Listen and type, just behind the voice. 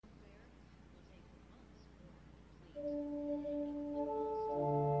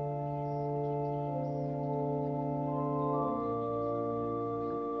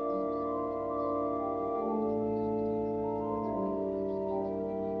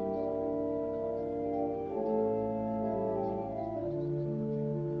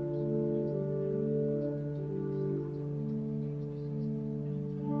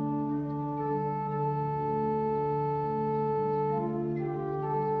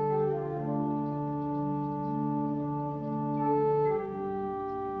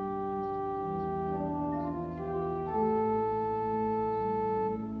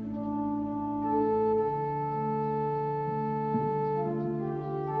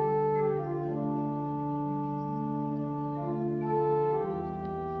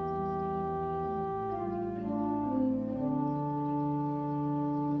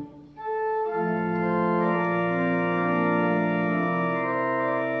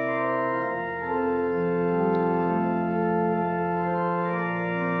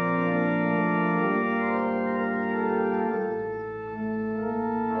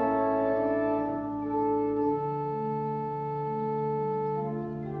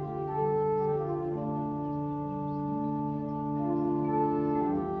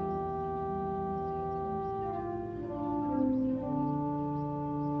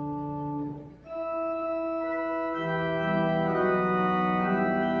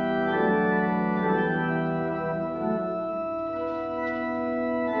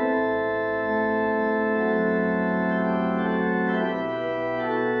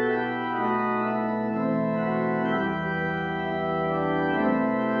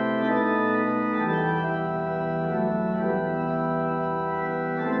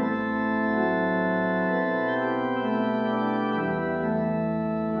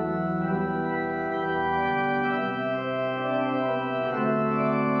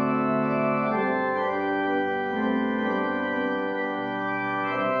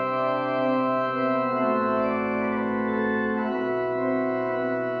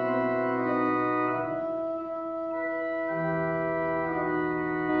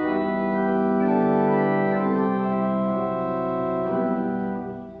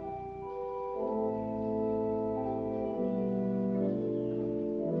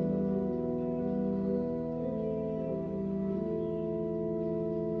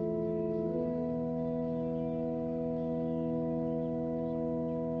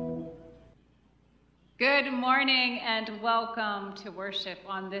Good morning and welcome to worship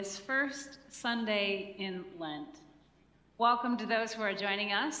on this first Sunday in Lent. Welcome to those who are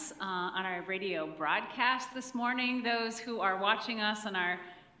joining us on our radio broadcast this morning, those who are watching us on our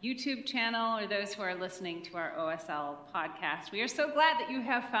YouTube channel, or those who are listening to our OSL podcast. We are so glad that you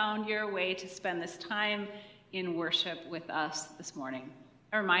have found your way to spend this time in worship with us this morning.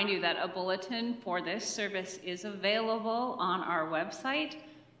 I remind you that a bulletin for this service is available on our website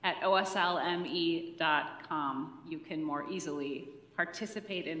at oslme.com. You can more easily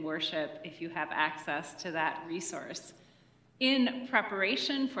participate in worship if you have access to that resource. In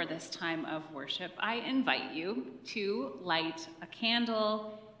preparation for this time of worship, I invite you to light a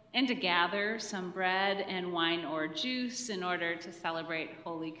candle and to gather some bread and wine or juice in order to celebrate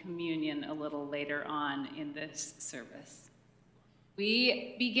Holy Communion a little later on in this service.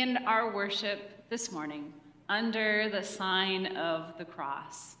 We begin our worship this morning under the sign of the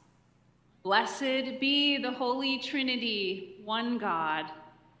cross. Blessed be the Holy Trinity, one God,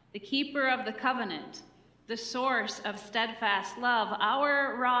 the keeper of the covenant, the source of steadfast love,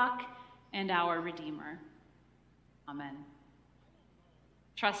 our rock and our Redeemer. Amen.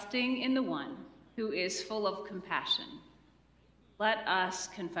 Trusting in the one who is full of compassion, let us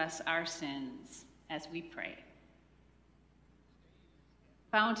confess our sins as we pray.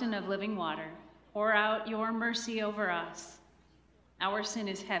 Fountain of living water, pour out your mercy over us. Our sin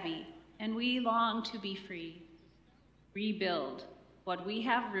is heavy, and we long to be free. Rebuild what we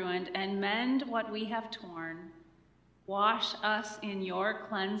have ruined and mend what we have torn. Wash us in your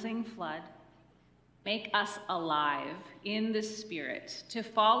cleansing flood. Make us alive in the Spirit to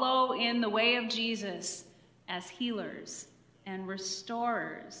follow in the way of Jesus as healers and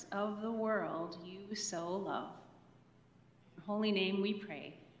restorers of the world you so love. In your holy name we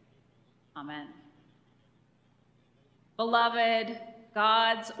pray. Amen. Beloved,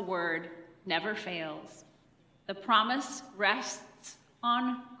 God's word never fails. The promise rests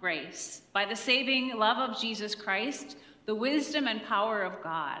on grace by the saving love of Jesus Christ, the wisdom and power of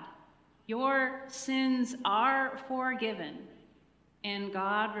God. Your sins are forgiven, and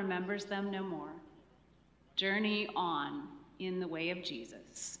God remembers them no more. Journey on in the way of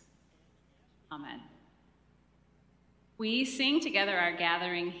Jesus. Amen. We sing together our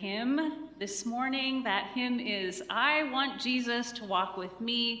gathering hymn this morning. That hymn is "I Want Jesus to Walk with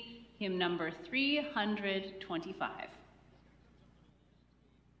Me," hymn number 325.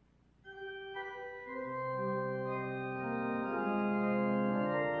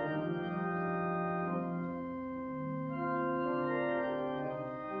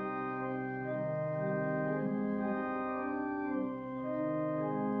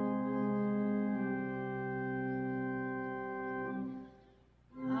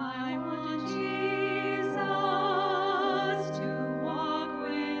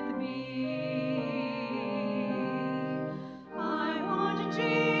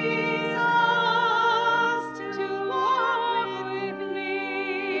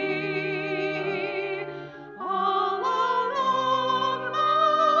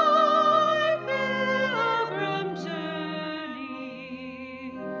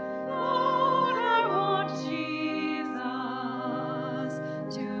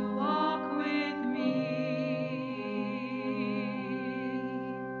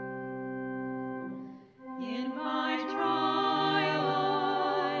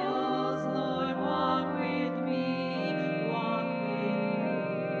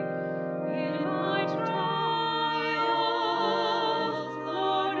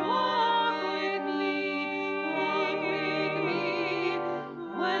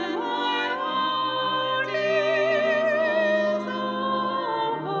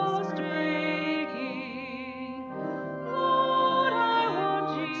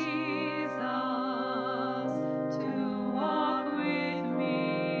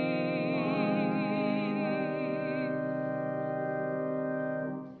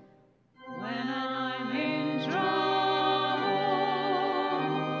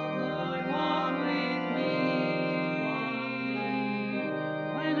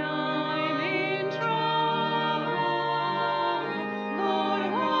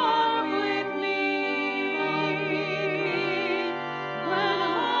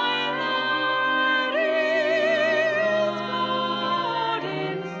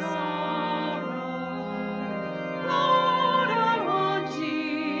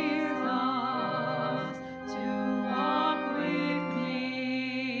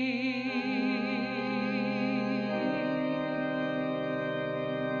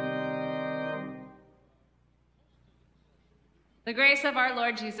 The grace of our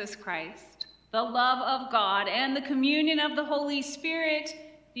Lord Jesus Christ, the love of God, and the communion of the Holy Spirit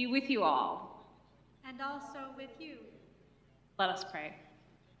be with you all. And also with you. Let us pray.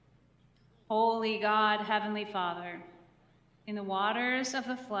 Holy God, Heavenly Father, in the waters of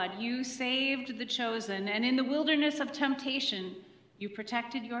the flood, you saved the chosen, and in the wilderness of temptation, you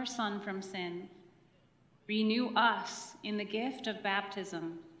protected your Son from sin. Renew us in the gift of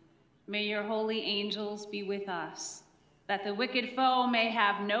baptism. May your holy angels be with us, that the wicked foe may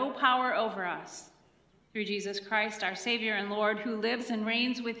have no power over us. Through Jesus Christ, our Savior and Lord, who lives and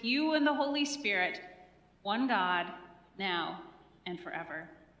reigns with you and the Holy Spirit, one God, now and forever.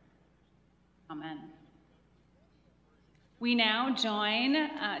 Amen. We now join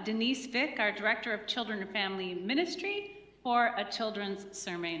Denise Vick, our Director of Children and Family Ministry, for a children's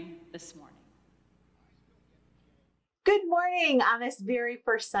sermon this morning. Good morning on this very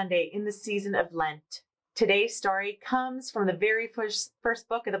first Sunday in the season of Lent. Today's story comes from the very first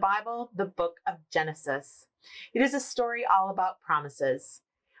book of the Bible, the book of Genesis. It is a story all about promises.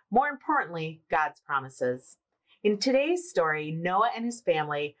 More importantly, God's promises. In today's story, Noah and his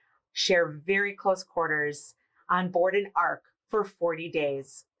family share very close quarters on board an ark for 40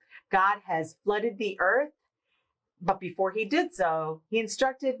 days. God has flooded the earth, but before he did so, he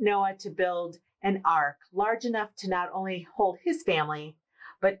instructed Noah to build an ark large enough to not only hold his family,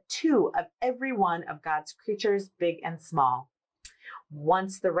 but 2 of every one of God's creatures, big and small.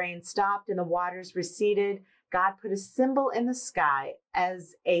 Once the rain stopped and the waters receded, God put a symbol in the sky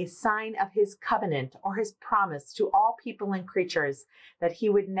as a sign of his covenant or his promise to all people and creatures that he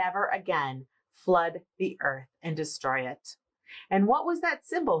would never again flood the earth and destroy it. And what was that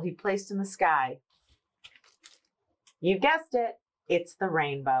symbol he placed in the sky? You guessed it, it's the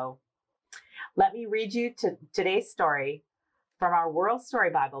rainbow. Let me read you today's story from our World Story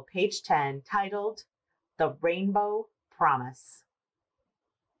Bible, page 10, titled, The Rainbow Promise.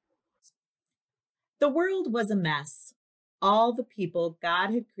 The world was a mess. All the people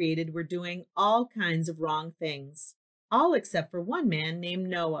God had created were doing all kinds of wrong things, all except for one man named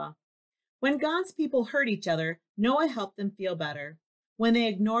Noah. When God's people hurt each other, Noah helped them feel better. When they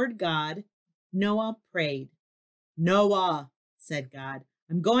ignored God, Noah prayed. "Noah," said God,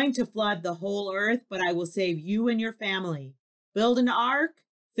 "I'm going to flood the whole earth, but I will save you and your family. Build an ark,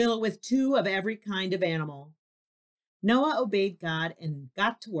 fill it with 2 of every kind of animal." Noah obeyed God and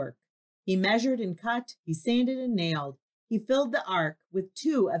got to work. He measured and cut, he sanded and nailed. He filled the ark with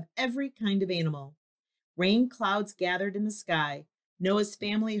 2 of every kind of animal. Rain clouds gathered in the sky. Noah's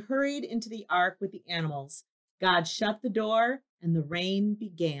family hurried into the ark with the animals. God shut the door and the rain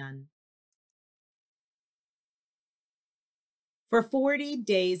began. For 40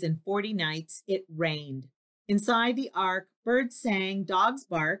 days and 40 nights, it rained. Inside the ark, birds sang, dogs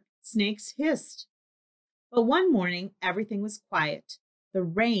barked, snakes hissed. But one morning, everything was quiet. The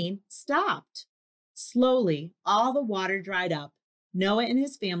rain stopped. Slowly, all the water dried up. Noah and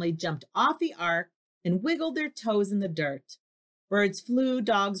his family jumped off the ark and wiggled their toes in the dirt. Birds flew,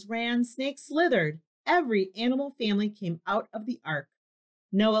 dogs ran, snakes slithered. Every animal family came out of the ark.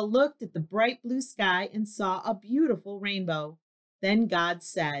 Noah looked at the bright blue sky and saw a beautiful rainbow. Then God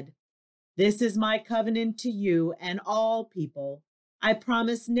said, "This is my covenant to you and all people. I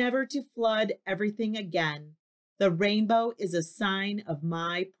promise never to flood everything again. The rainbow is a sign of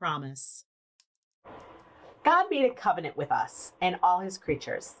my promise." God made a covenant with us and all his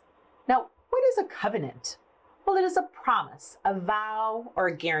creatures. Now, what is a covenant? Well, it is a promise, a vow, or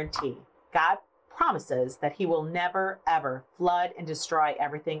a guarantee. God promises that he will never, ever flood and destroy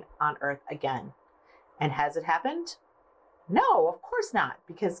everything on earth again. And has it happened? No, of course not,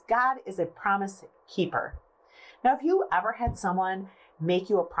 because God is a promise keeper. Now, have you ever had someone make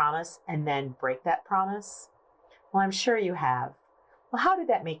you a promise and then break that promise? Well, I'm sure you have. Well, how did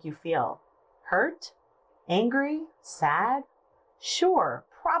that make you feel? Hurt? Angry? Sad? Sure,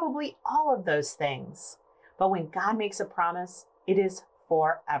 probably all of those things. But when God makes a promise, it is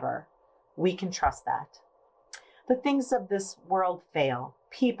forever. We can trust that. The things of this world fail,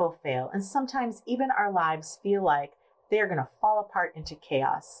 people fail, and sometimes even our lives feel like they're going to fall apart into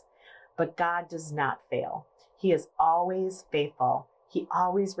chaos. But God does not fail. He is always faithful. He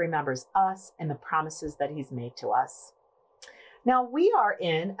always remembers us and the promises that he's made to us. Now, we are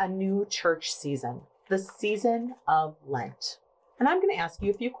in a new church season, the season of Lent. And I'm going to ask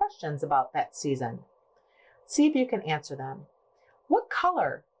you a few questions about that season. See if you can answer them. What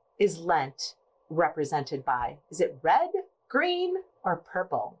color is Lent represented by? Is it red, green, or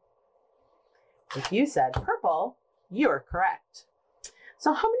purple? If you said purple, you're correct.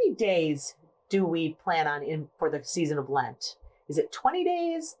 So how many days do we plan on for the season of Lent? Is it 20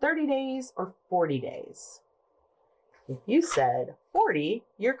 days, 30 days, or 40 days? If you said 40,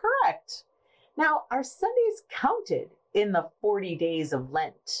 you're correct. Now, are Sundays counted in the 40 days of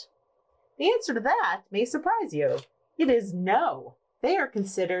Lent? The answer to that may surprise you. It is no. They are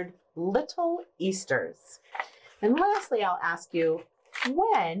considered little Easters. And lastly, I'll ask you,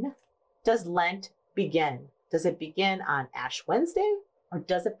 when does Lent begin? Does it begin on Ash Wednesday or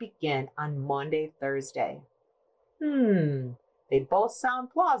does it begin on Maundy, Thursday? They both sound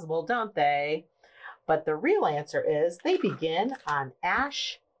plausible, don't they? But the real answer is they begin on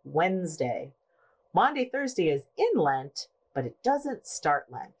Ash Wednesday. Maundy, Thursday is in Lent, but it doesn't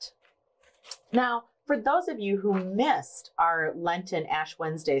start Lent. Now, for those of you who missed our Lenten Ash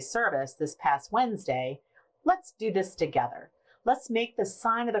Wednesday service this past Wednesday, let's do this together. Let's make the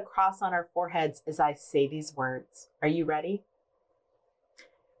sign of the cross on our foreheads as I say these words. Are you ready?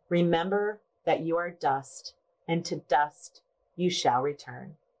 Remember that you are dust, and to dust you shall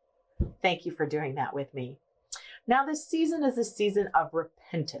return. Thank you for doing that with me. Now, this season is a season of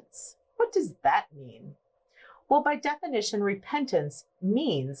repentance. What does that mean? Well, by definition, repentance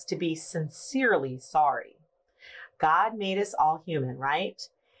means to be sincerely sorry. God made us all human, right?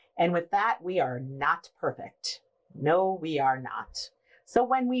 And with that, we are not perfect. No, we are not. So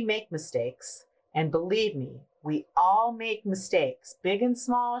when we make mistakes, and believe me, we all make mistakes, big and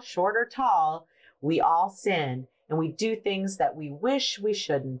small, short or tall, we all sin, and we do things that we wish we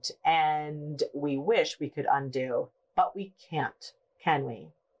shouldn't, and we wish we could undo, but we can't, can we?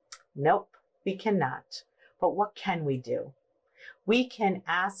 Nope, we cannot. But what can we do? We can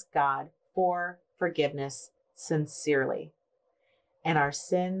ask God for forgiveness sincerely, and our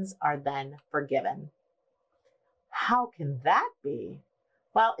sins are then forgiven. How can that be?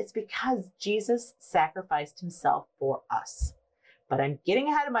 Well, it's because Jesus sacrificed himself for us. But I'm getting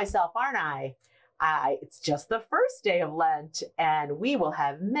ahead of myself, aren't I? It's just the first day of Lent, and we will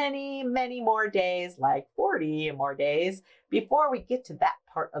have many, many more days, like 40 more days, before we get to that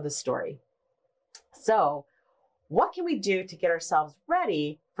part of the story. So, what can we do to get ourselves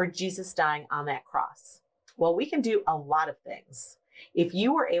ready for Jesus dying on that cross? Well, we can do a lot of things. If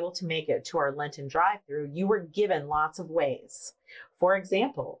you were able to make it to our Lenten drive-thru, you were given lots of ways. For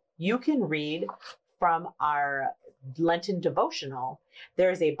example, you can read from our Lenten devotional.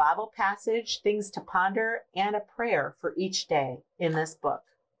 There's a Bible passage, things to ponder, and a prayer for each day in this book.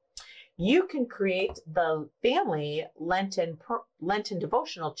 You can create the family Lenten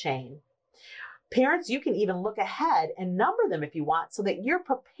devotional chain. Parents, you can even look ahead and number them if you want so that you're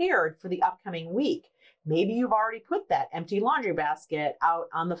prepared for the upcoming week. Maybe you've already put that empty laundry basket out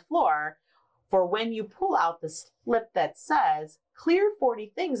on the floor for when you pull out the slip that says, clear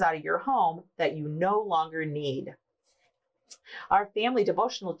 40 things out of your home that you no longer need. Our family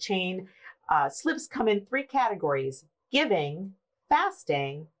devotional chain slips come in 3 categories: giving,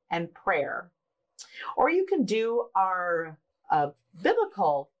 fasting, and prayer. Or you can do our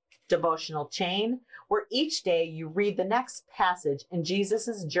biblical devotional chain, where each day you read the next passage in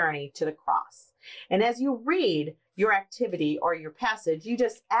Jesus's journey to the cross. And as you read your activity or your passage, you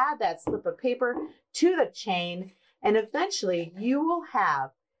just add that slip of paper to the chain, and eventually you will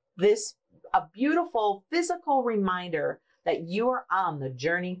have a beautiful physical reminder that you are on the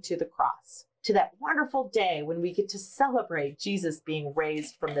journey to the cross, to that wonderful day when we get to celebrate Jesus being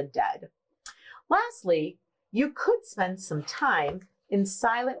raised from the dead. Lastly, you could spend some time in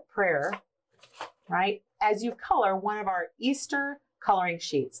silent prayer, right, as you color one of our Easter coloring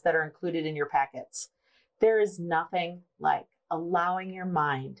sheets that are included in your packets. There is nothing like allowing your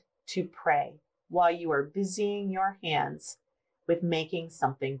mind to pray while you are busying your hands with making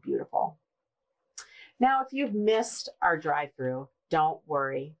something beautiful. Now, if you've missed our drive-through, don't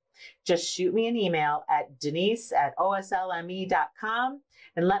worry. Just shoot me an email at denise@oslme.com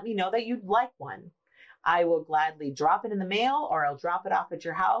and let me know that you'd like one. I will gladly drop it in the mail, or I'll drop it off at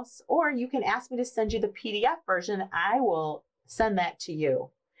your house, or you can ask me to send you the PDF version. I will send that to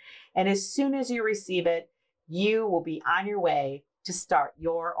you. And as soon as you receive it, you will be on your way to start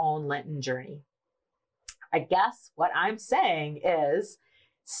your own Lenten journey. I guess what I'm saying is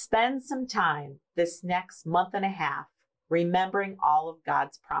spend some time this next month and a half remembering all of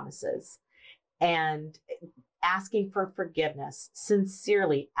God's promises and asking for forgiveness,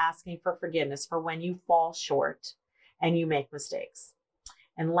 sincerely asking for forgiveness for when you fall short and you make mistakes.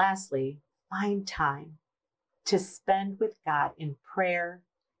 And lastly, find time to spend with God in prayer,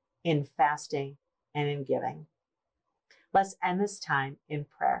 in fasting, and in giving. Let's end this time in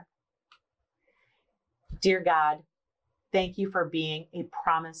prayer. Dear God, thank you for being a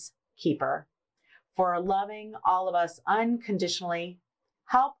promise keeper, for loving all of us unconditionally.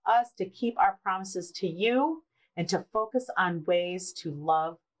 Help us to keep our promises to you and to focus on ways to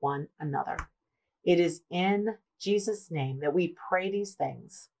love one another. It is in Jesus' name that we pray these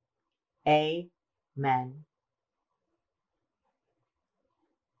things. Amen.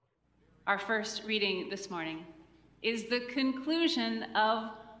 Our first reading this morning is the conclusion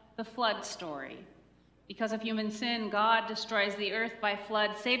of the flood story. Because of human sin, God destroys the earth by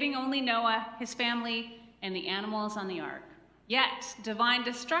flood, saving only Noah, his family, and the animals on the ark. Yet, divine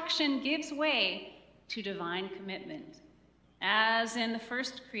destruction gives way to divine commitment. As in the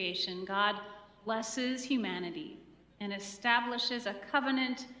first creation, God blesses humanity and establishes a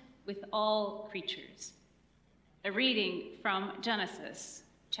covenant with all creatures. A reading from Genesis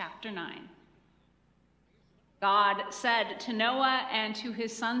chapter 9. God said to Noah and to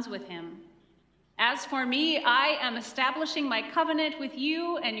his sons with him, "As for me, I am establishing my covenant with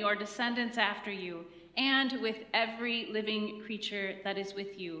you and your descendants after you, and with every living creature that is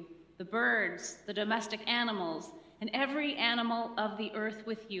with you, the birds, the domestic animals, and every animal of the earth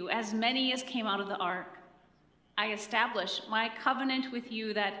with you, as many as came out of the ark. I establish my covenant with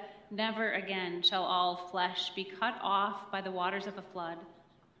you that never again shall all flesh be cut off by the waters of a flood,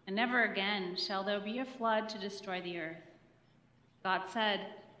 and never again shall there be a flood to destroy the earth." God said,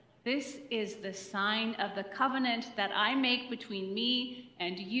 "This is the sign of the covenant that I make between me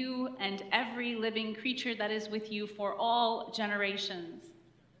and you and every living creature that is with you for all generations.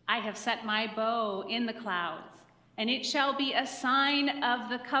 I have set my bow in the clouds, and it shall be a sign of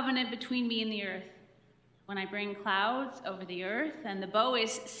the covenant between me and the earth. When I bring clouds over the earth and the bow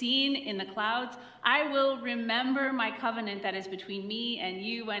is seen in the clouds, I will remember my covenant that is between me and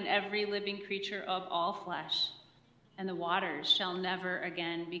you and every living creature of all flesh. And the waters shall never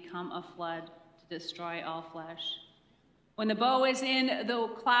again become a flood to destroy all flesh. When the bow is in the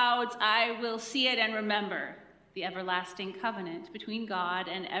clouds, I will see it and remember the everlasting covenant between God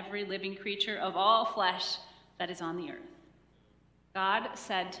and every living creature of all flesh that is on the earth." God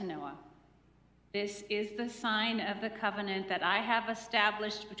said to Noah, "This is the sign of the covenant that I have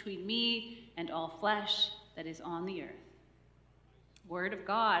established between me and all flesh that is on the earth." Word of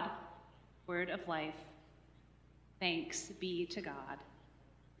God, word of life. Thanks be to God.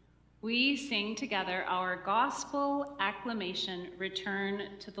 We sing together our gospel acclamation,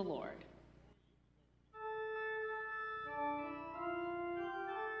 "Return to the Lord."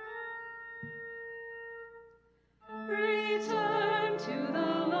 Return to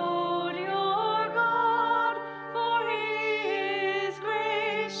the Lord.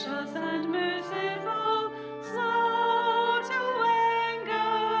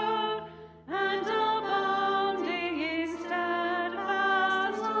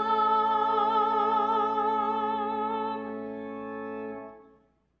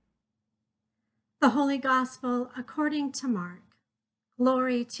 The Holy Gospel according to Mark.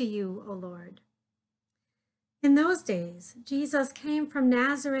 Glory to you, O Lord. In those days, Jesus came from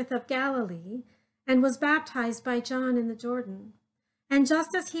Nazareth of Galilee and was baptized by John in the Jordan. And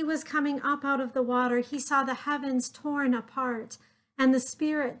just as he was coming up out of the water, he saw the heavens torn apart and the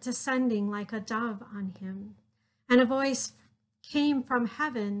Spirit descending like a dove on him. And a voice came from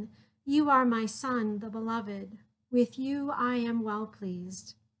heaven, "You are my Son, the Beloved. With you I am well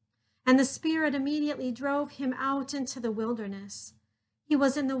pleased." And the Spirit immediately drove him out into the wilderness. He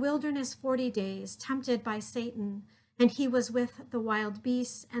was in the wilderness 40 days, tempted by Satan, and he was with the wild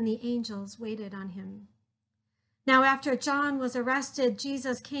beasts, and the angels waited on him. Now, after John was arrested,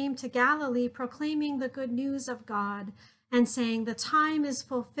 Jesus came to Galilee, proclaiming the good news of God and saying, "The time is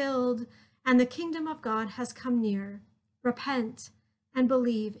fulfilled, and the kingdom of God has come near. Repent and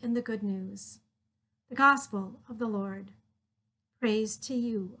believe in the good news." The Gospel of the Lord. Praise to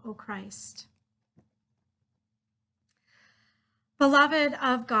you, O Christ. Beloved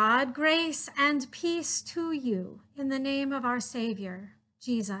of God, grace and peace to you in the name of our Savior,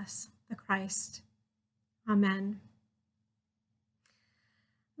 Jesus the Christ. Amen.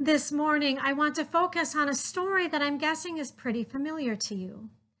 This morning, I want to focus on a story that I'm guessing is pretty familiar to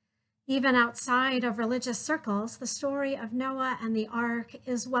you. Even outside of religious circles, the story of Noah and the ark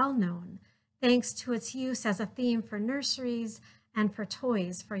is well known, thanks to its use as a theme for nurseries and for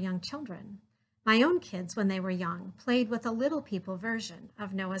toys for young children. My own kids, when they were young, played with a Little People version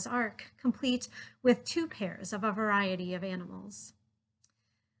of Noah's Ark, complete with 2 pairs of a variety of animals.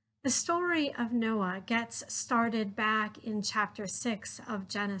 The story of Noah gets started back in chapter 6 of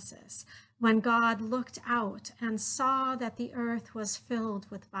Genesis, when God looked out and saw that the earth was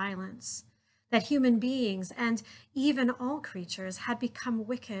filled with violence, that human beings and even all creatures had become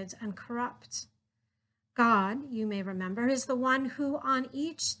wicked and corrupt. God, you may remember, is the one who on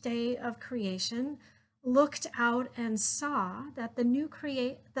each day of creation looked out and saw that the new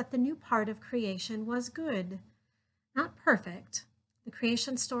part of creation was good, not perfect. The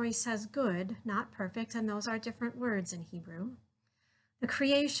creation story says good, not perfect, and those are different words in Hebrew. The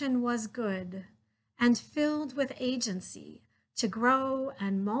creation was good and filled with agency to grow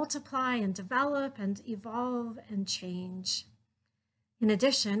and multiply and develop and evolve and change. In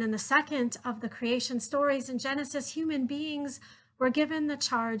addition, in the second of the creation stories in Genesis, human beings were given the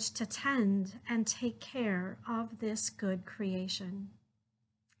charge to tend and take care of this good creation.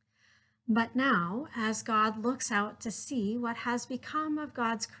 But now, as God looks out to see what has become of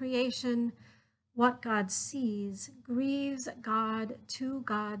God's creation, what God sees grieves God to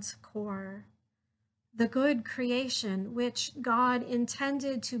God's core. The good creation, which God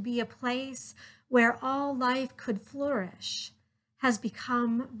intended to be a place where all life could flourish, has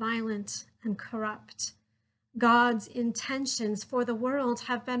become violent and corrupt. God's intentions for the world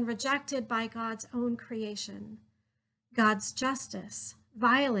have been rejected by God's own creation. God's justice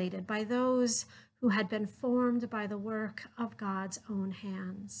violated by those who had been formed by the work of God's own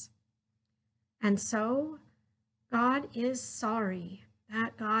hands. And so, God is sorry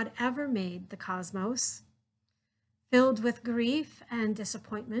that God ever made the cosmos. Filled with grief and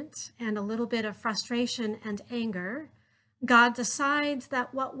disappointment and a little bit of frustration and anger, God decides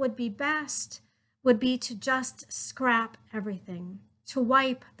that what would be best would be to just scrap everything, to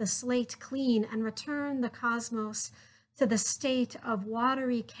wipe the slate clean and return the cosmos to the state of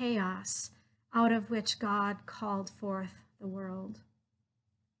watery chaos out of which God called forth the world.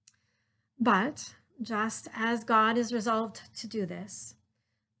 But just as God is resolved to do this,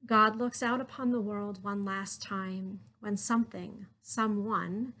 God looks out upon the world one last time when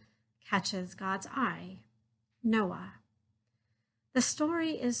someone catches God's eye, Noah. The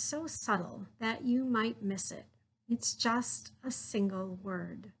story is so subtle that you might miss it. It's just a single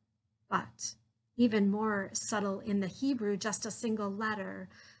word, but even more subtle in the Hebrew, just a single letter,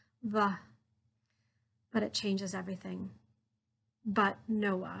 the, but it changes everything. But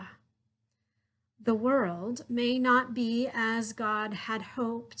Noah. The world may not be as God had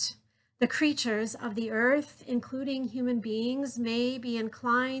hoped. The creatures of the earth, including human beings, may be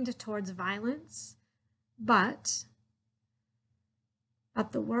inclined towards violence, but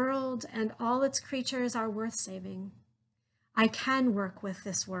the world and all its creatures are worth saving. I can work with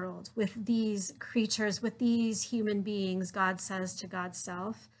this world, with these creatures, with these human beings, God says to God's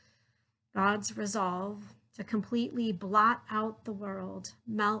self. God's resolve to completely blot out the world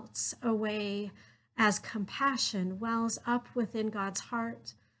melts away as compassion wells up within God's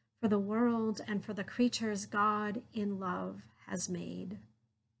heart for the world and for the creatures God in love has made.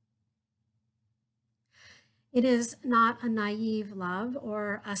 It is not a naive love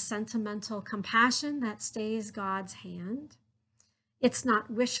or a sentimental compassion that stays God's hand. It's not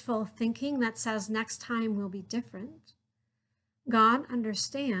wishful thinking that says next time will be different. God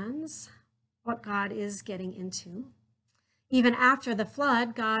understands what God is getting into. Even after the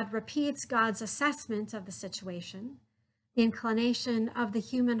flood, God repeats God's assessment of the situation. The inclination of the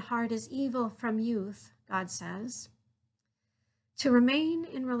human heart is evil from youth, God says. To remain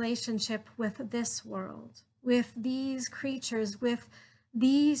in relationship with this world, with these creatures, with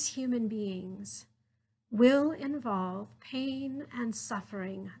these human beings, will involve pain and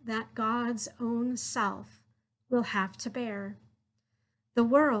suffering that God's own self will have to bear. The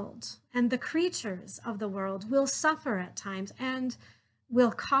world and the creatures of the world will suffer at times and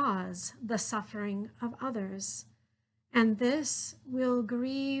will cause the suffering of others. And this will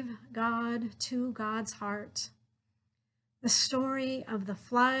grieve God to God's heart. The story of the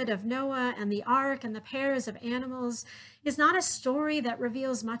flood of Noah and the ark and the pairs of animals is not a story that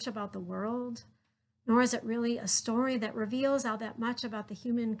reveals much about the world, nor is it really a story that reveals all that much about the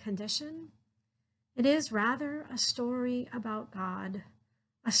human condition. It is rather a story about God,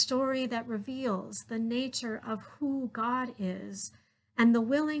 a story that reveals the nature of who God is and the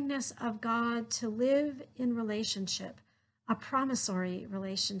willingness of God to live in relationship, a promissory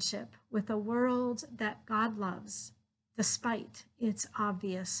relationship with a world that God loves, despite its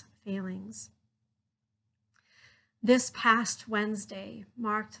obvious failings. This past Wednesday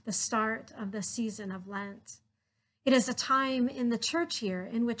marked the start of the season of Lent. It is a time in the church year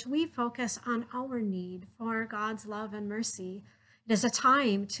in which we focus on our need for God's love and mercy. It is a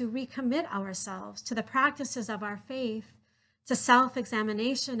time to recommit ourselves to the practices of our faith, to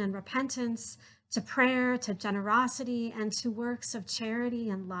self-examination and repentance, to prayer, to generosity, and to works of charity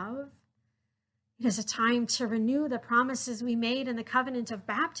and love. It is a time to renew the promises we made in the covenant of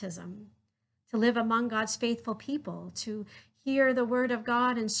baptism, to live among God's faithful people, to hear the word of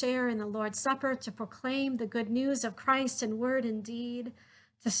God and share in the Lord's Supper, to proclaim the good news of Christ in word and deed,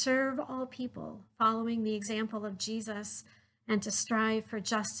 to serve all people, following the example of Jesus, and to strive for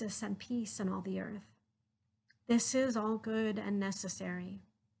justice and peace in all the earth. This is all good and necessary.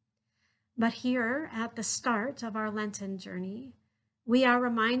 But here, at the start of our Lenten journey, we are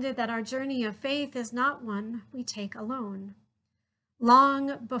reminded that our journey of faith is not one we take alone.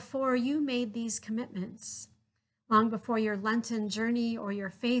 Long before you made these commitments, long before your Lenten journey or your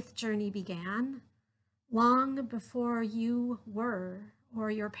faith journey began, long before you were, or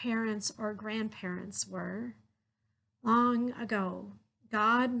your parents or grandparents were, long ago,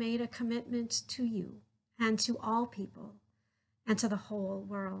 God made a commitment to you and to all people and to the whole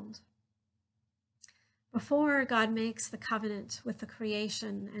world. Before God makes the covenant with the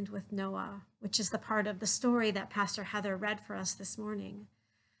creation and with Noah, which is the part of the story that Pastor Heather read for us this morning,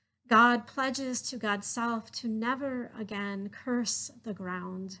 God pledges to God's self to never again curse the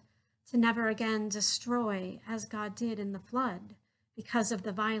ground, to never again destroy as God did in the flood because of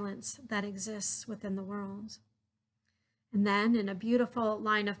the violence that exists within the world. And then in a beautiful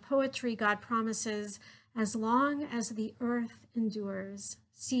line of poetry, God promises, as long as the earth endures,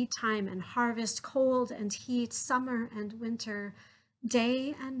 seed time and harvest, cold and heat, summer and winter,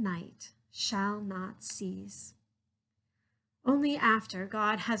 day and night shall not cease. Only after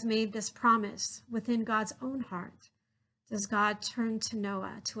God has made this promise within God's own heart does God turn to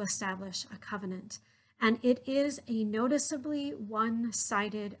Noah to establish a covenant. And it is a noticeably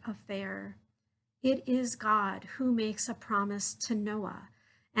one-sided affair. It is God who makes a promise to Noah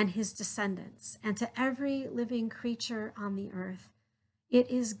and his descendants and to every living creature on the earth.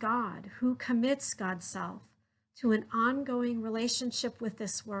 It is God who commits God's self to an ongoing relationship with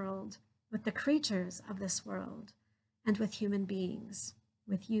this world, with the creatures of this world, and with human beings,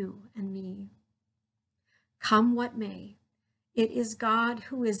 with you and me. Come what may, it is God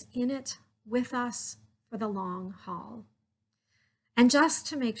who is in it with us for the long haul. And just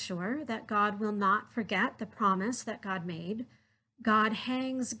to make sure that God will not forget the promise that God made, God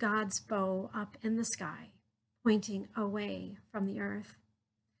hangs God's bow up in the sky, pointing away from the earth.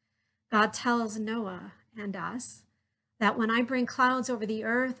 God tells Noah and us that when I bring clouds over the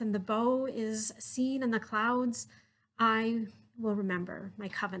earth and the bow is seen in the clouds, I will remember my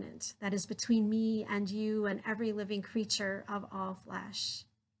covenant that is between me and you and every living creature of all flesh.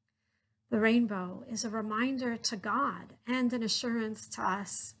 The rainbow is a reminder to God and an assurance to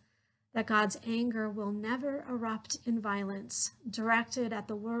us that God's anger will never erupt in violence directed at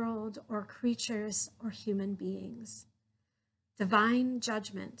the world or creatures or human beings. Divine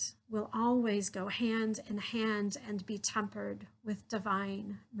judgment will always go hand in hand and be tempered with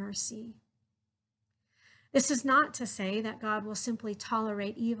divine mercy. This is not to say that God will simply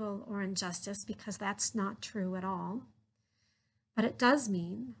tolerate evil or injustice, because that's not true at all. But it does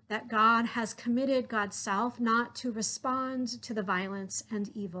mean that God has committed God's self not to respond to the violence and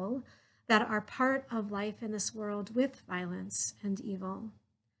evil that are part of life in this world with violence and evil.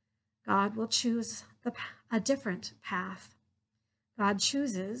 God will choose a different path. God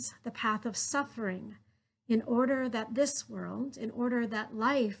chooses the path of suffering in order that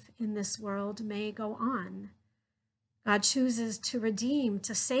life in this world may go on. God chooses to redeem,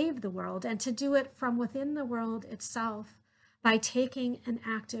 to save the world, and to do it from within the world itself by taking an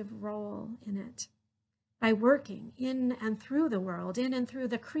active role in it, by working in and through the world, in and through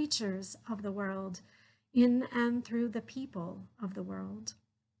the creatures of the world, in and through the people of the world.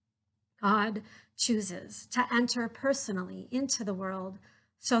 God chooses to enter personally into the world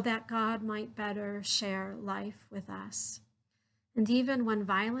so that God might better share life with us. And even when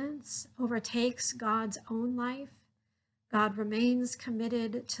violence overtakes God's own life, God remains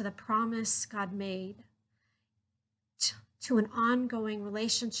committed to the promise God made to an ongoing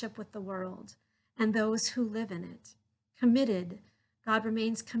relationship with the world and those who live in it. God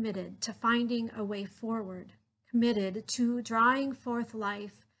remains committed to finding a way forward, committed to drawing forth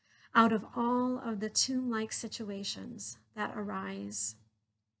life out of all of the tomb-like situations that arise.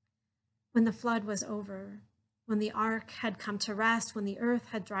 When the flood was over, when the ark had come to rest, when the earth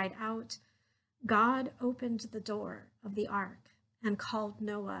had dried out, God opened the door of the ark and called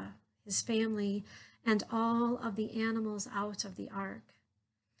Noah, his family, and all of the animals out of the ark.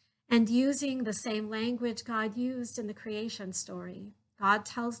 And using the same language God used in the creation story, God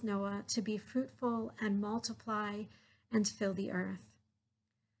tells Noah to be fruitful and multiply and fill the earth.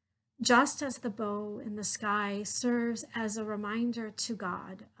 Just as the bow in the sky serves as a reminder to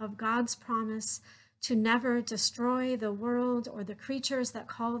God of God's promise to never destroy the world or the creatures that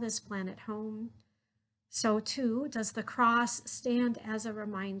call this planet home, so too does the cross stand as a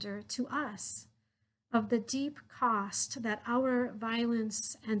reminder to us of the deep cost that our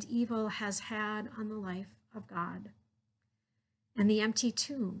violence and evil has had on the life of God. And the empty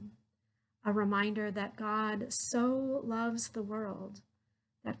tomb, a reminder that God so loves the world,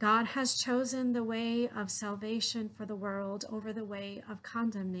 that God has chosen the way of salvation for the world over the way of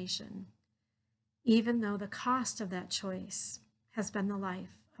condemnation, even though the cost of that choice has been the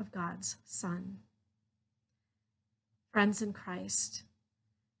life of God's Son. Friends in Christ,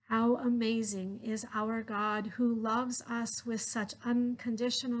 how amazing is our God who loves us with such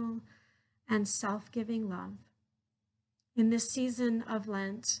unconditional and self-giving love. In this season of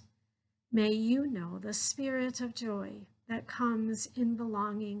Lent, may you know the spirit of joy that comes in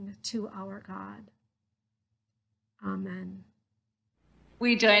belonging to our God. Amen.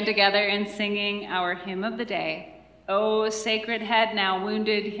 We join together in singing our hymn of the day, O Sacred Head Now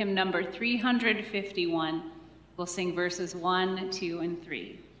Wounded, hymn number 351. We'll sing verses 1, 2, and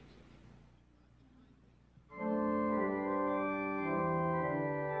 3.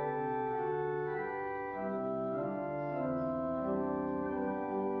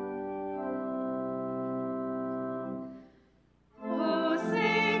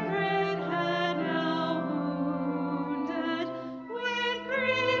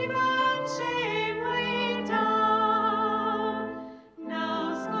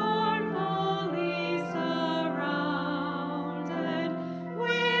 Now scornfully surrounded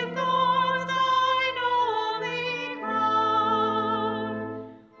with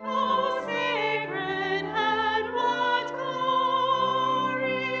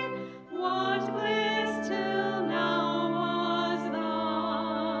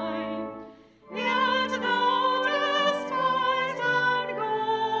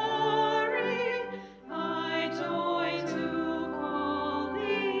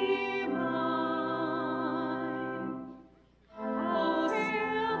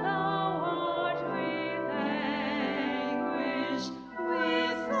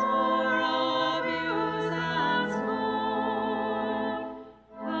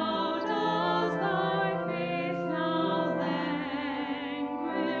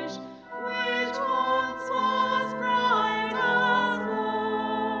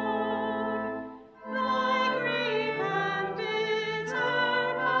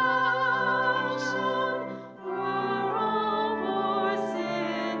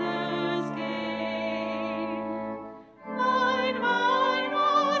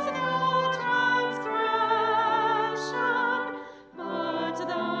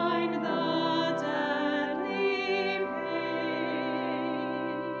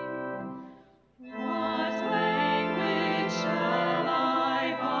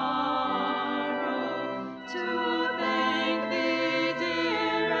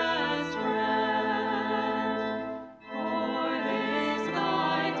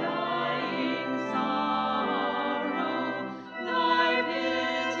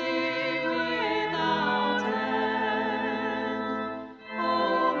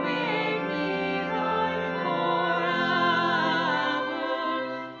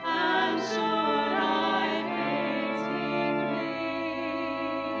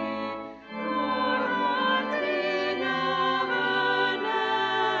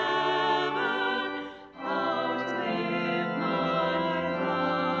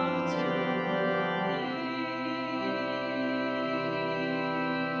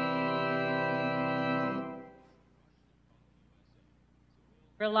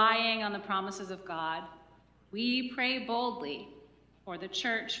Relying on the promises of God, we pray boldly for the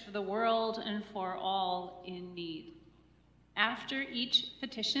church, for the world, and for all in need. After each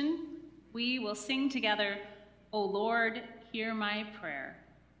petition, we will sing together, "O Lord, hear my prayer."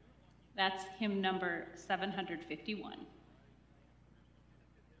 That's hymn number 751.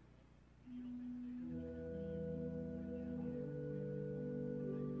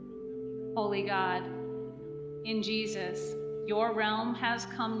 Holy God, in Jesus, your realm has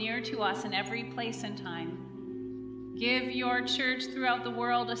come near to us in every place and time. Give your church throughout the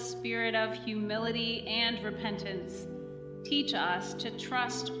world a spirit of humility and repentance. Teach us to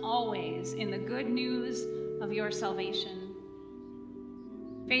trust always in the good news of your salvation.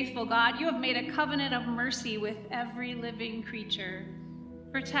 Faithful God, you have made a covenant of mercy with every living creature.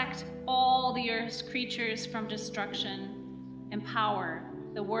 Protect all the earth's creatures from destruction. Empower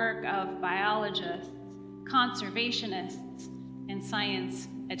the work of biologists, conservationists, and science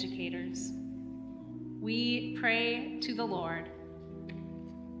educators. We pray to the Lord.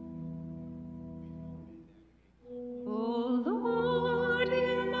 O Lord,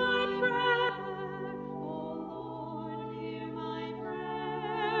 hear my prayer. O Lord, hear my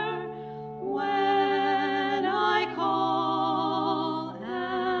prayer. When I call,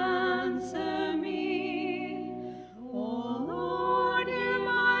 answer me. O Lord, hear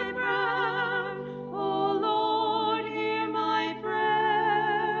my prayer. O Lord, hear my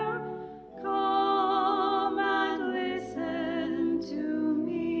prayer. Come and listen to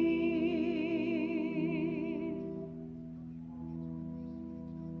me.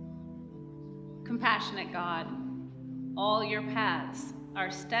 Compassionate God, all your paths are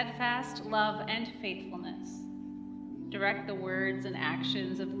steadfast love and faithfulness. Direct the words and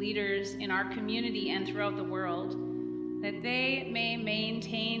actions of leaders in our community and throughout the world, that they may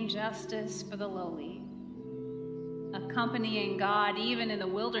maintain justice for the lowly. Accompanying God even in the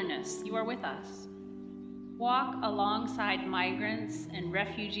wilderness, you are with us. Walk alongside migrants and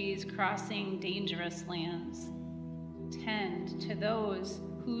refugees crossing dangerous lands. Tend to those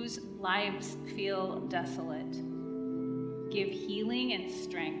whose lives feel desolate. Give healing and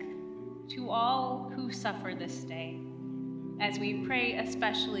strength to all who suffer this day, as we pray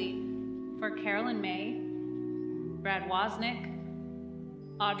especially for Carolyn May, Brad Wozniak,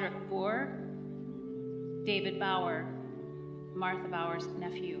 Audric Boer, David Bauer, Martha Bauer's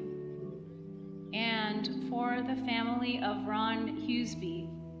nephew, and for the family of Ron Hughesby,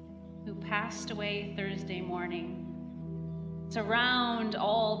 who passed away Thursday morning. Surround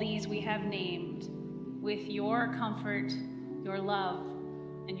all these we have named with your comfort, your love,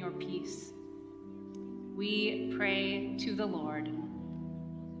 and your peace. We pray to the Lord.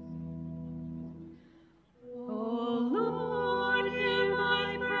 O Lord, hear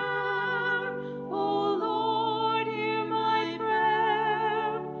my prayer. O Lord, hear my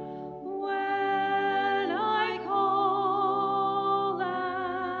prayer. When I call,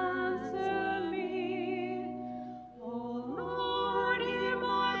 answer me. O Lord, hear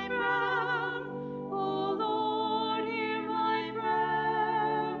my prayer. O Lord, hear my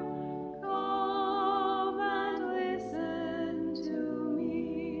prayer. Come and listen to me.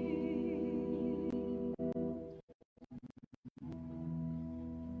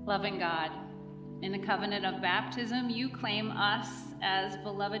 Loving God, in the covenant of baptism, you claim us as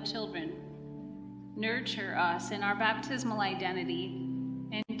beloved children. Nurture us in our baptismal identity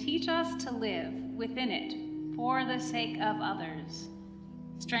and teach us to live within it for the sake of others.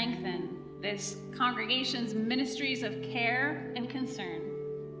 Strengthen this congregation's ministries of care and concern,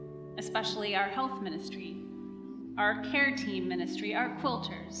 especially our health ministry, our care team ministry, our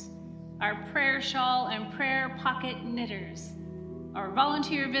quilters, our prayer shawl and prayer pocket knitters, our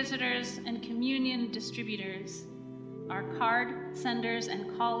volunteer visitors and communion distributors, our card senders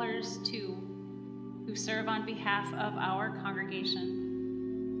and callers too, who serve on behalf of our congregation.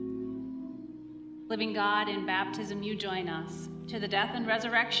 Living God, in baptism you join us to the death and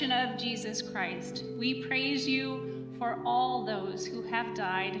resurrection of Jesus Christ. We praise you for all those who have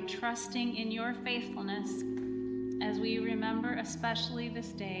died trusting in your faithfulness, as we remember especially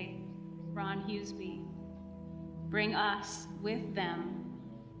this day Ron Hughesby. Bring us with them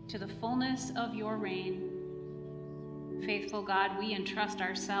to the fullness of your reign. Faithful God, we entrust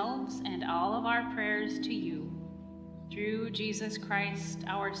ourselves and all of our prayers to you. Through Jesus Christ,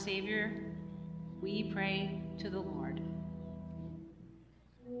 our Savior, we pray to the Lord.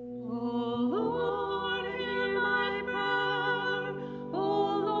 O Lord, hear my prayer.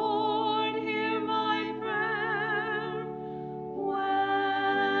 O Lord, hear my prayer.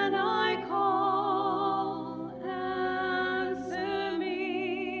 When I call, answer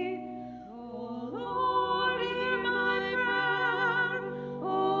me. O Lord, hear my prayer.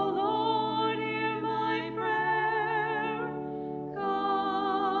 O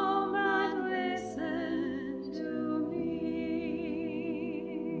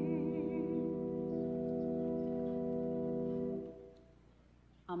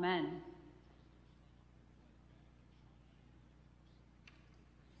Amen.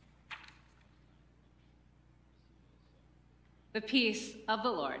 The peace of the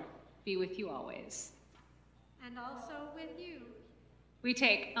Lord be with you always. And also with you. We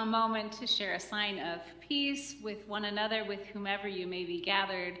take a moment to share a sign of peace with one another, with whomever you may be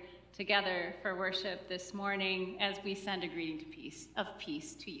gathered together for worship this morning, as we send a greeting of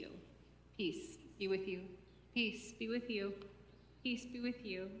peace to you. Peace be with you. Peace be with you. Peace be with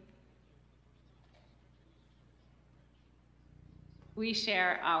you. We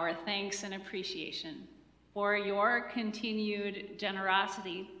share our thanks and appreciation for your continued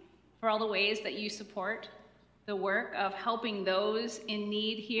generosity, for all the ways that you support the work of helping those in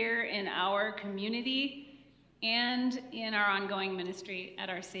need here in our community and in our ongoing ministry at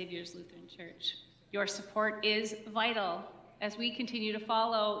Our Savior's Lutheran Church. Your support is vital as we continue to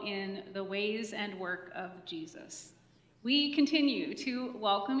follow in the ways and work of Jesus. We continue to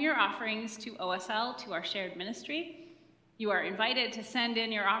welcome your offerings to OSL, to our shared ministry. You are invited to send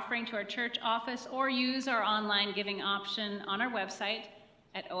in your offering to our church office or use our online giving option on our website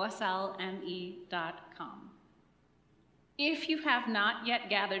at oslme.com. If you have not yet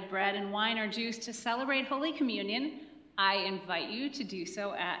gathered bread and wine or juice to celebrate Holy Communion, I invite you to do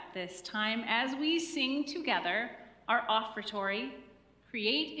so at this time as we sing together our offertory,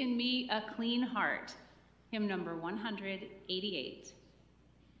 Create in Me a Clean Heart, hymn number 188.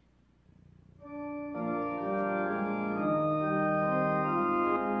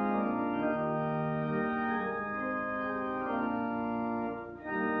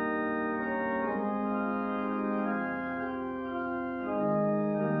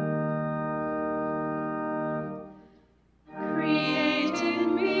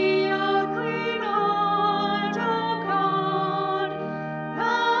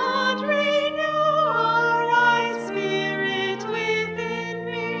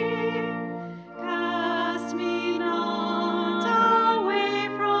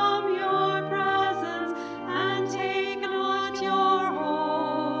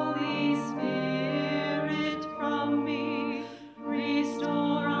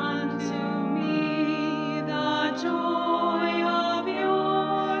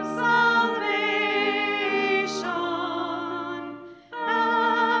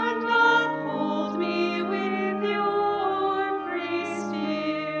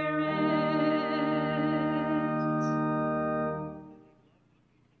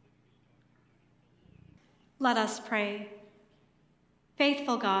 Let us pray.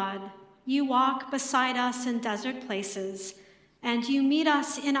 Faithful God, you walk beside us in desert places, and you meet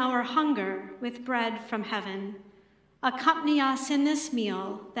us in our hunger with bread from heaven. Accompany us in this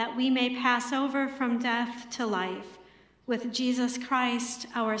meal that we may pass over from death to life with Jesus Christ,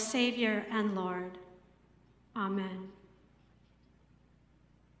 our Savior and Lord. Amen.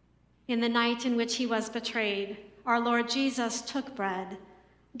 In the night in which he was betrayed, our Lord Jesus took bread,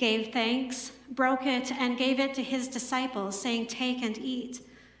 gave thanks, broke it, and gave it to his disciples, saying, "Take and eat.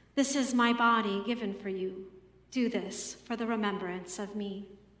 This is my body given for you. Do this for the remembrance of me."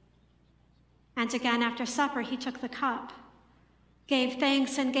 And again after supper, he took the cup, gave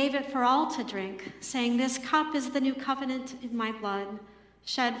thanks, and gave it for all to drink, saying, "This cup is the new covenant in my blood,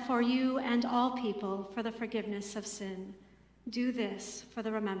 shed for you and all people for the forgiveness of sin. Do this for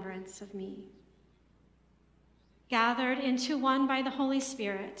the remembrance of me." Gathered into one by the Holy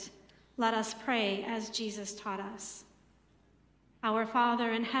Spirit, let us pray as Jesus taught us. Our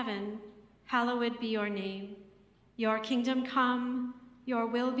Father in heaven, hallowed be your name. Your kingdom come, your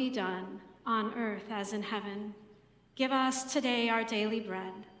will be done, on earth as in heaven. Give us today our daily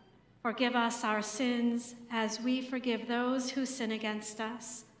bread. Forgive us our sins as we forgive those who sin against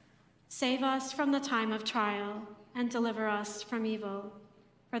us. Save us from the time of trial and deliver us from evil.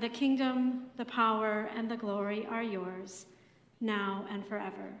 For the kingdom, the power, and the glory are yours, now and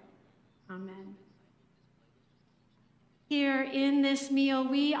forever. Amen. Here in this meal,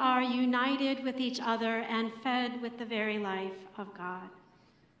 we are united with each other and fed with the very life of God.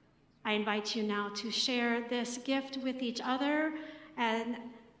 I invite you now to share this gift with each other and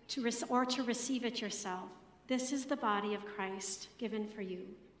to receive it yourself. This is the body of Christ given for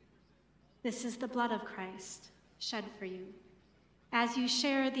you. This is the blood of Christ shed for you. As you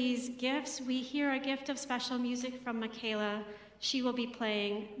share these gifts, we hear a gift of special music from Michaela. She will be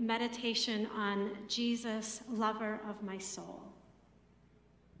playing Meditation on Jesus, Lover of My Soul.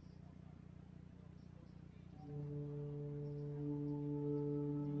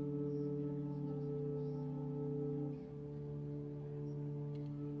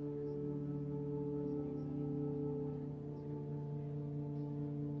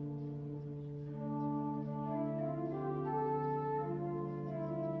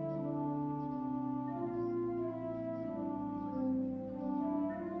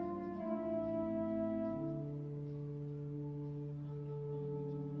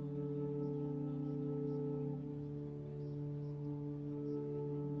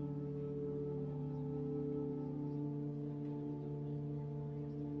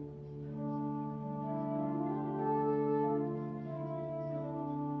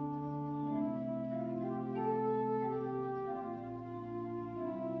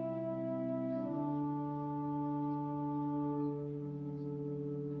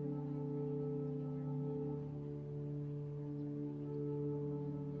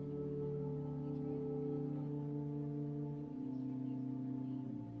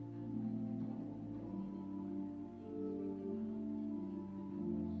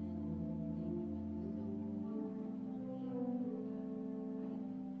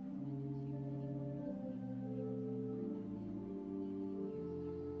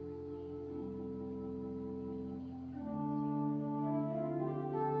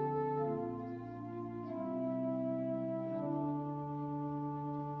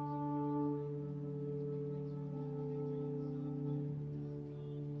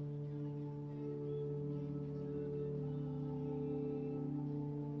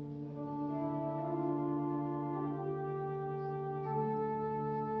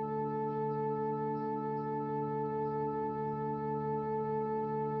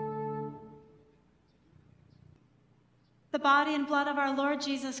 the body and blood of our Lord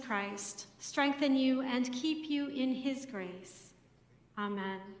Jesus Christ strengthen you and keep you in his grace.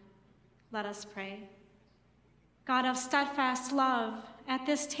 Amen. Let us pray. God of steadfast love, at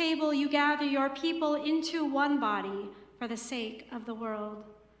this table you gather your people into one body for the sake of the world.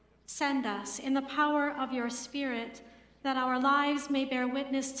 Send us in the power of your Spirit, that our lives may bear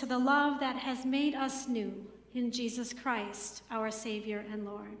witness to the love that has made us new in Jesus Christ, our Savior and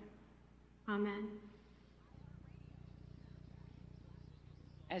Lord. Amen.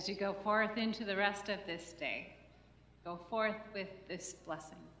 As you go forth into the rest of this day, go forth with this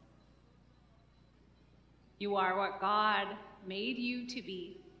blessing. You are what God made you to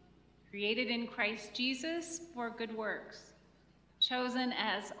be, created in Christ Jesus for good works, chosen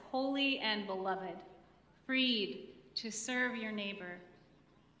as holy and beloved, freed to serve your neighbor.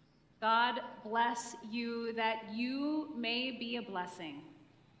 God bless you that you may be a blessing.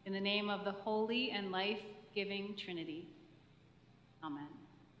 In the name of the holy and life-giving Trinity. Amen.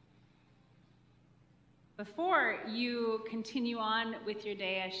 Before you continue on with your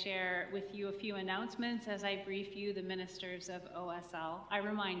day, I share with you a few announcements as I brief you, the ministers of OSL. I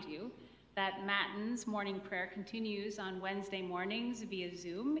remind you that Matins morning prayer continues on Wednesday mornings via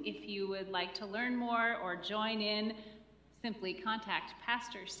Zoom. If you would like to learn more or join in, simply contact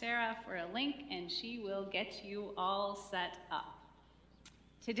Pastor Sarah for a link and she will get you all set up.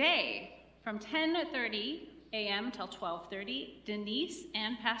 Today, from 10:30 a.m. till 12:30, Denise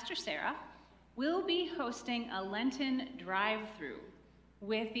and Pastor Sarah will be hosting a Lenten drive-through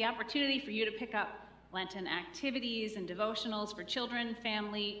with the opportunity for you to pick up Lenten activities and devotionals for children,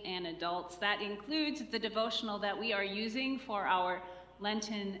 family, and adults. That includes the devotional that we are using for our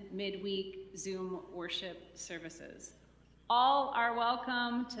Lenten midweek Zoom worship services. All are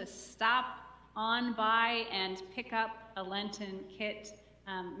welcome to stop on by and pick up a Lenten kit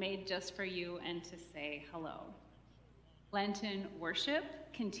made just for you and to say hello. Lenten worship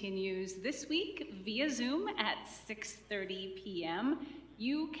continues this week via Zoom at 6:30 p.m.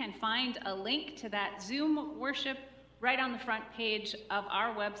 You can find a link to that Zoom worship right on the front page of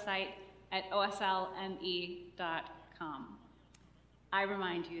our website at oslme.com. I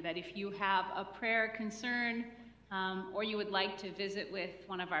remind you that if you have a prayer concern or you would like to visit with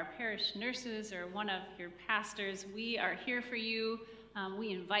one of our parish nurses or one of your pastors, we are here for you.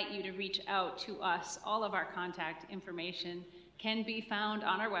 We invite you to reach out to us. All of our contact information can be found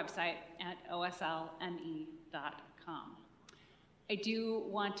on our website at oslme.com. I do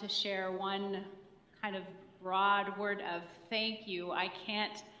want to share one kind of broad word of thank you. I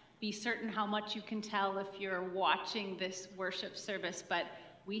can't be certain how much you can tell if you're watching this worship service, but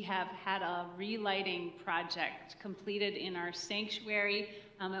we have had a relighting project completed in our sanctuary.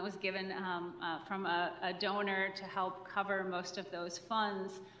 It was given from a donor to help cover most of those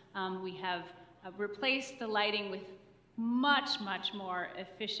funds. We have replaced the lighting with much, much more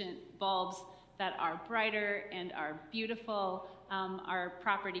efficient bulbs that are brighter and are beautiful. Our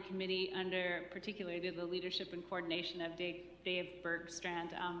property committee, under particularly the leadership and coordination of Dave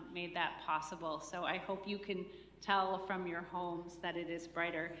Bergstrand, made that possible. So I hope you can tell from your homes that it is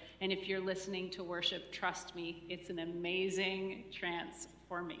brighter. And if you're listening to worship, trust me, it's an amazing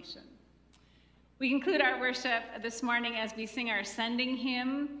transformation. We conclude our worship this morning as we sing our sending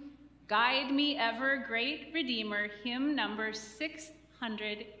hymn, Guide Me Ever, Great Redeemer, hymn number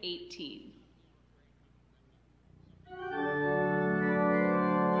 618.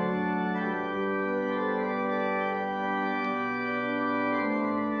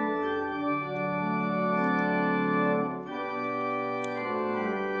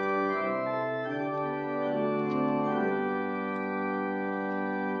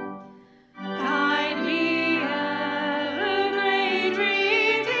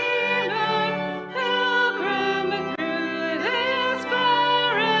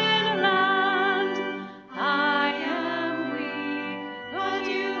 I am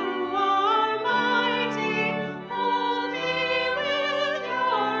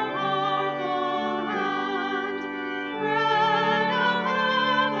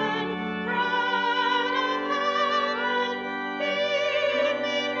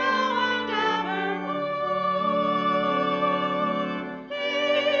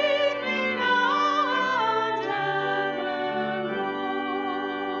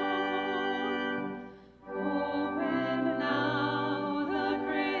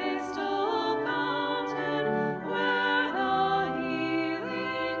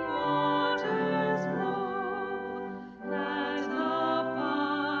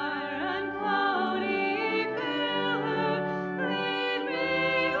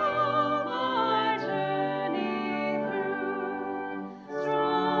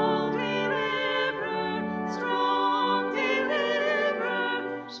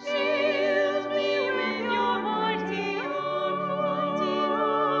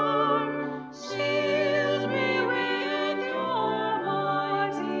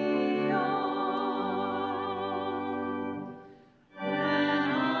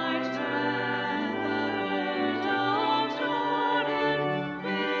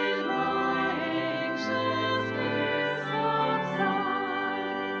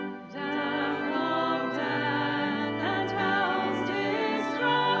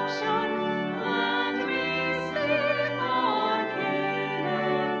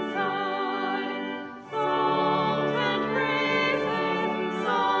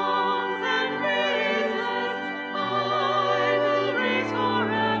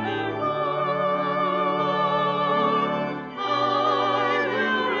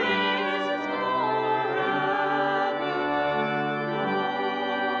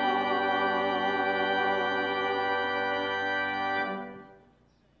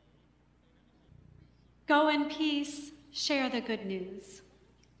Go in peace, share the good news.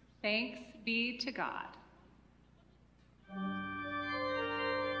 Thanks be to God.